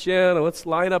this much in, and let's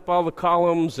line up all the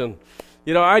columns. And,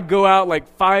 I'd go out like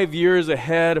 5 years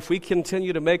ahead. If we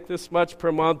continue to make this much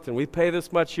per month and we pay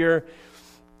this much here,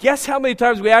 guess how many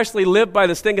times we actually live by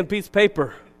the stinking piece of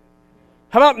paper?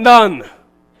 How about none?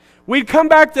 We'd come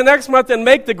back the next month and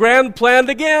make the grand plan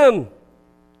again.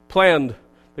 Planned.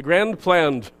 The grand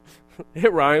planned.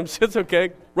 It rhymes. It's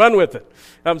okay. Run with it.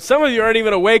 Some of you aren't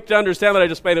even awake to understand that I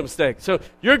just made a mistake. So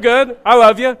you're good. I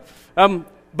love you.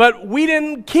 But we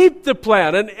didn't keep the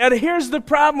plan. And here's the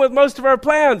problem with most of our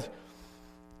plans.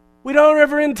 We don't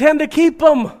ever intend to keep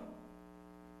them.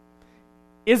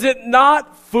 Is it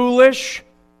not foolish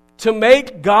to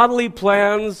make godly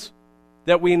plans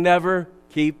that we never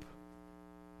keep?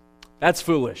 That's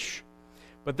foolish.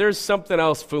 But there's something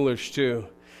else foolish too.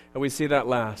 And we see that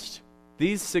last.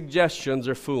 These suggestions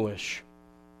are foolish.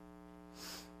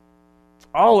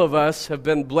 All of us have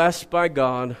been blessed by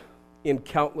God in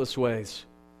countless ways.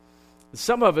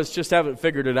 Some of us just haven't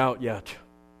figured it out yet.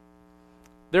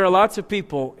 There are lots of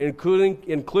people,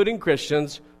 including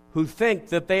Christians, who think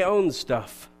that they own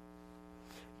stuff.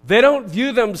 They don't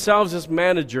view themselves as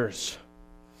managers.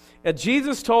 And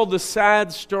Jesus told the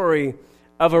sad story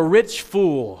of a rich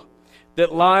fool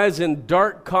that lies in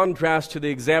dark contrast to the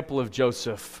example of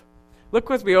Joseph. Look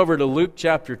with me over to Luke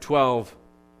chapter 12.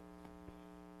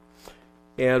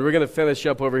 And we're going to finish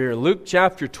up over here. Luke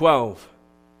chapter 12.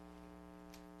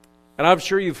 And I'm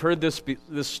sure you've heard this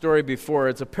story before.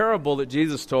 It's a parable that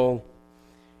Jesus told.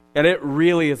 And it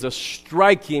really is a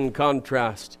striking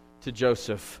contrast to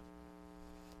Joseph.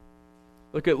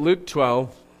 Look at Luke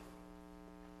 12,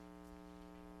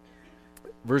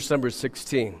 verse number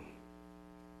 16.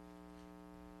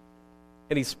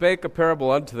 And he spake a parable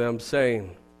unto them,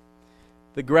 saying,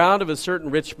 The ground of a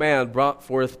certain rich man brought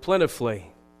forth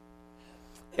plentifully.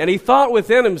 And he thought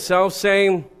within himself,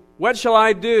 saying, What shall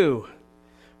I do?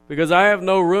 Because I have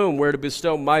no room where to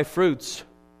bestow my fruits.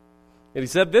 And he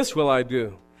said, This will I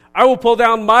do. I will pull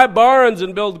down my barns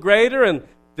and build greater, and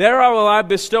there will I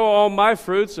bestow all my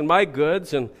fruits and my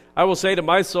goods. And I will say to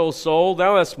my soul, Soul,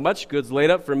 thou hast much goods laid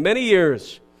up for many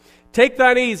years. Take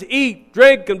thine ease, eat,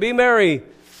 drink, and be merry.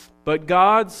 But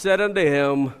God said unto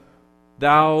him,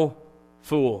 Thou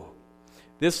fool,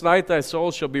 this night thy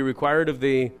soul shall be required of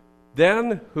thee.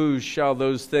 Then whose shall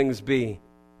those things be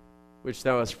which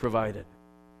thou hast provided?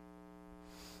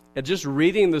 And just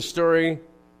reading the story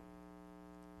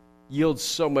yields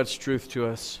so much truth to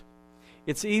us.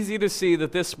 It's easy to see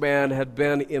that this man had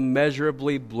been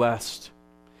immeasurably blessed.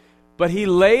 But he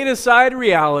laid aside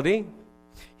reality.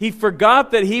 He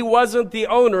forgot that he wasn't the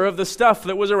owner of the stuff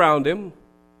that was around him.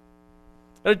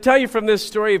 And I tell you from this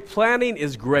story, planning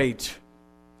is great.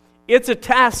 It's a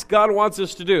task God wants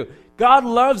us to do. God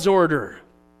loves order.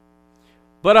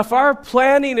 But if our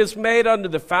planning is made under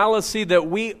the fallacy that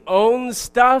we own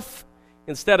stuff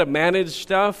instead of manage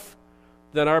stuff,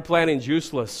 then our planning's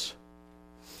useless.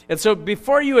 And so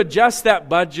before you adjust that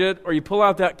budget or you pull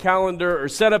out that calendar or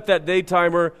set up that day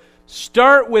timer,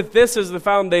 start with this as the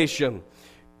foundation.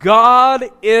 God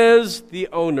is the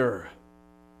owner.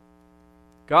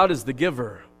 God is the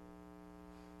giver.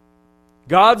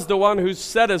 God's the one who's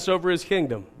set us over his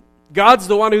kingdom. God's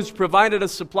the one who's provided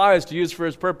us supplies to use for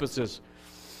his purposes.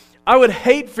 I would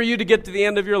hate for you to get to the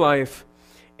end of your life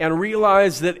and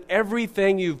realize that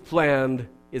everything you've planned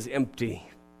is empty.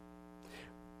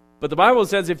 But the Bible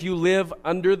says if you live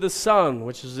under the sun,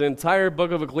 which is the entire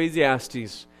book of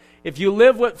Ecclesiastes, if you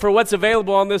live for what's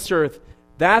available on this earth,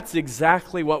 that's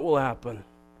exactly what will happen.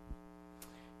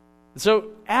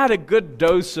 So add a good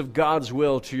dose of God's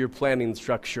will to your planning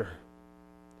structure.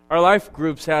 Our life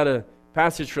groups had a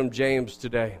passage from James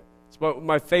today. It's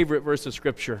my favorite verse of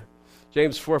Scripture.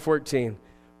 James 4:14.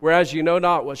 Whereas you know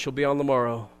not what shall be on the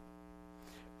morrow.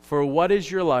 For what is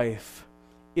your life?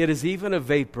 It is even a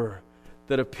vapor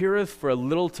that appeareth for a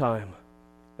little time,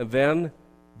 and then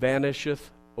vanisheth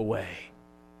away.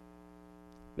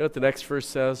 You know what the next verse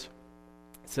says?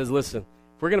 It says, listen,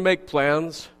 if we're going to make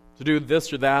plans to do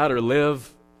this or that or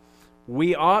live,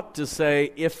 we ought to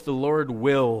say, if the Lord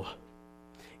will.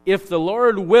 If the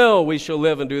Lord will, we shall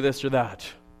live and do this or that.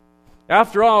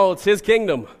 After all, it's his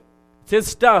kingdom. It's his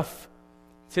stuff.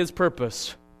 It's his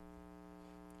purpose.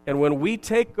 And when we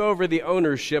take over the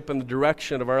ownership and the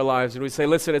direction of our lives and we say,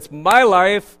 listen, it's my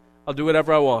life, I'll do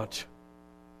whatever I want.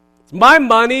 It's my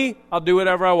money, I'll do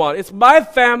whatever I want. It's my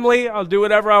family, I'll do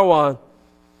whatever I want.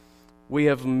 We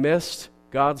have missed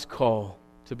God's call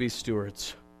to be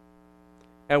stewards.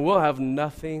 And we'll have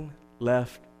nothing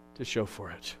left to show for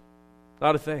it.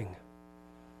 Not a thing.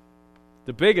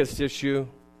 The biggest issue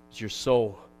is your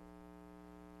soul.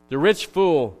 The rich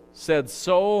fool said,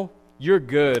 soul, you're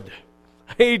good.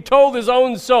 He told his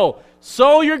own soul,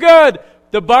 soul, you're good.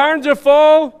 The barns are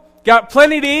full, got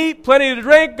plenty to eat, plenty to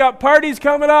drink, got parties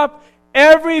coming up.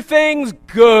 Everything's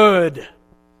good.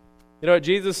 You know what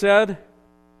Jesus said?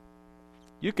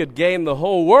 You could gain the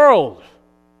whole world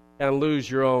and lose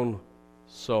your own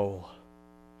soul.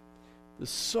 The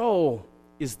soul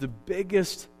is the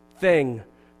biggest thing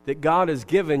that God has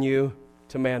given you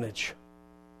to manage.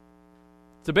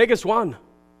 It's the biggest one.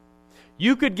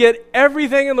 You could get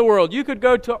everything in the world. You could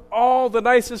go to all the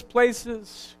nicest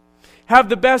places, have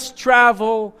the best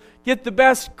travel, get the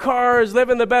best cars, live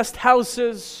in the best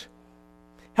houses,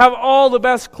 have all the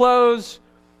best clothes.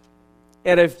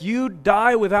 And if you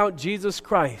die without Jesus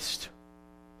Christ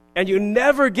and you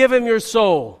never give Him your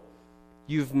soul,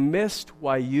 you've missed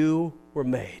why you were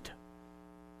made.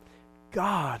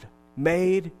 God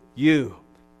made you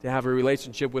to have a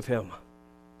relationship with Him.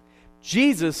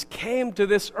 Jesus came to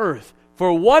this earth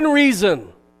for one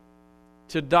reason: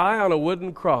 to die on a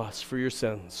wooden cross for your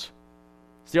sins.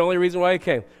 It's the only reason why He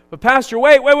came. But Pastor,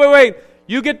 wait.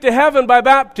 You get to heaven by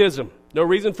baptism. No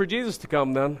reason for Jesus to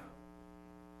come then.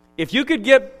 If you could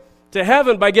get to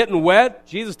heaven by getting wet,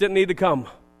 Jesus didn't need to come.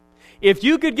 If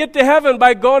you could get to heaven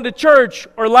by going to church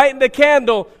or lighting a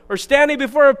candle or standing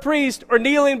before a priest or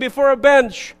kneeling before a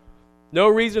bench, no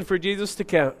reason for Jesus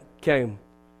to came.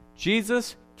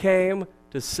 Jesus came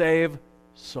to save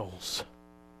souls.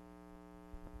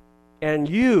 And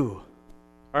you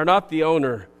are not the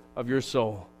owner of your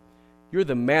soul. You're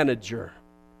the manager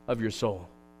of your soul.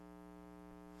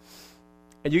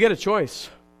 And you get a choice.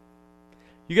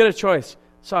 You get a choice.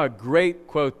 I saw a great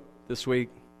quote this week.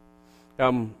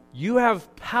 You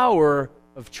have power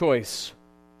of choice,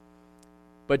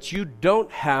 but you don't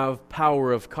have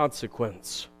power of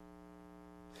consequence.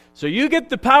 So you get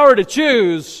the power to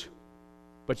choose,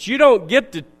 but you don't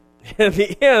get to, in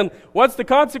the end, once the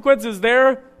consequence is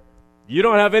there, you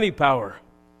don't have any power.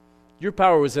 Your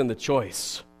power was in the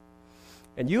choice.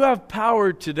 And you have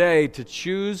power today to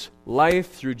choose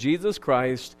life through Jesus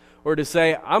Christ, or to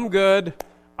say, I'm good,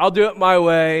 I'll do it my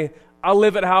way, I'll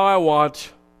live it how I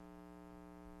want.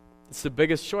 It's the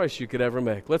biggest choice you could ever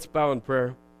make. Let's bow in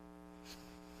prayer.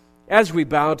 As we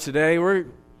bow today, we're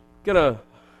going to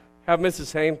have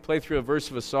Mrs. Hain play through a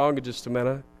verse of a song in just a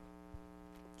minute.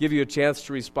 Give you a chance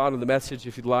to respond to the message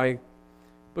if you'd like.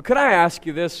 But could I ask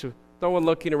you this? No one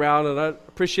looking around, and I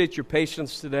appreciate your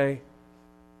patience today.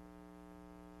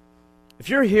 If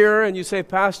you're here and you say,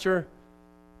 Pastor,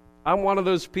 I'm one of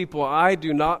those people, I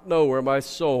do not know where my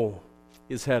soul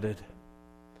is headed.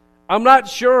 I'm not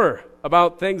sure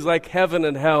about things like heaven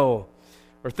and hell,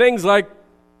 or things like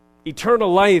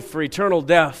eternal life or eternal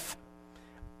death.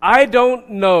 I don't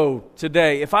know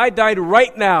today. If I died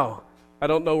right now, I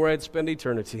don't know where I'd spend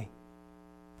eternity.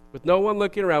 With no one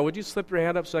looking around, would you slip your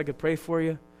hand up so I could pray for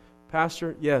you?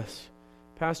 Pastor, yes.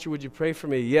 Pastor, would you pray for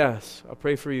me? Yes. I'll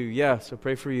pray for you. Yes. I'll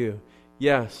pray for you.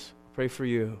 Yes. I'll pray for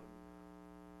you.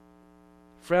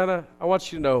 Friend, I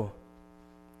want you to know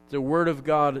the Word of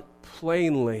God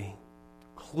plainly,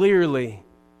 clearly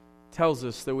tells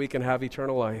us that we can have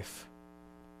eternal life.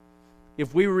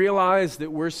 If we realize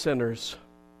that we're sinners,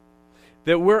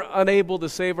 that we're unable to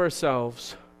save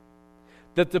ourselves,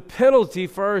 that the penalty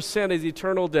for our sin is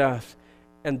eternal death,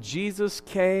 and Jesus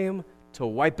came to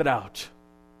wipe it out.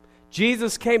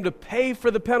 Jesus came to pay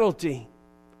for the penalty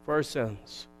for our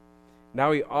sins.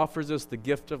 Now He offers us the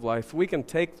gift of life. We can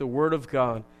take the Word of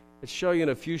God and show you in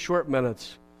a few short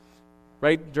minutes,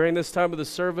 right during this time of the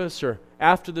service or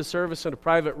after the service in a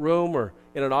private room or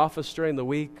in an office during the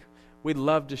week. We'd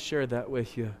love to share that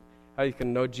with you, how you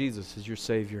can know Jesus as your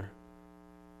Savior.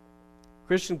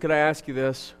 Christian, could I ask you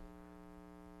this?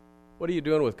 What are you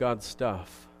doing with God's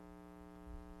stuff?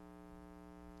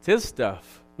 It's His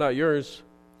stuff, not yours.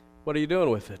 What are you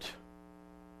doing with it?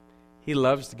 He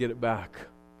loves to get it back.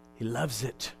 He loves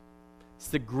it. It's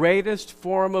the greatest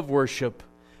form of worship,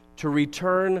 to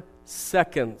return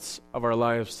seconds of our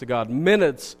lives to God,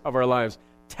 minutes of our lives,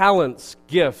 talents,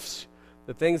 gifts,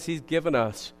 the things He's given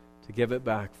us, to give it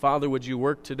back. Father, would you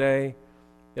work today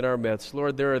in our midst?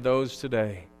 Lord, there are those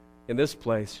today in this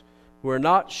place who are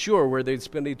not sure where they'd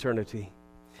spend eternity.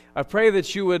 I pray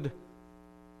that you would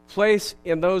place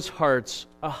in those hearts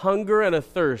a hunger and a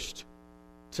thirst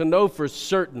to know for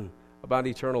certain about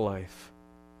eternal life.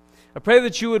 I pray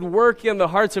that you would work in the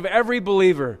hearts of every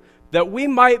believer, that we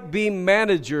might be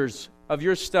managers of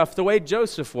your stuff the way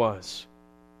Joseph was.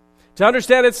 To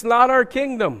understand it's not our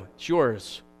kingdom, it's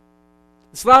yours.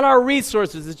 It's not our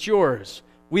resources, it's yours.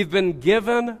 We've been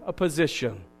given a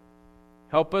position.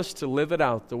 Help us to live it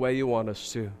out the way you want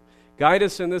us to. Guide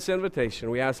us in this invitation.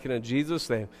 We ask it in Jesus'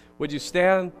 name. Would you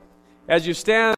stand? As you stand,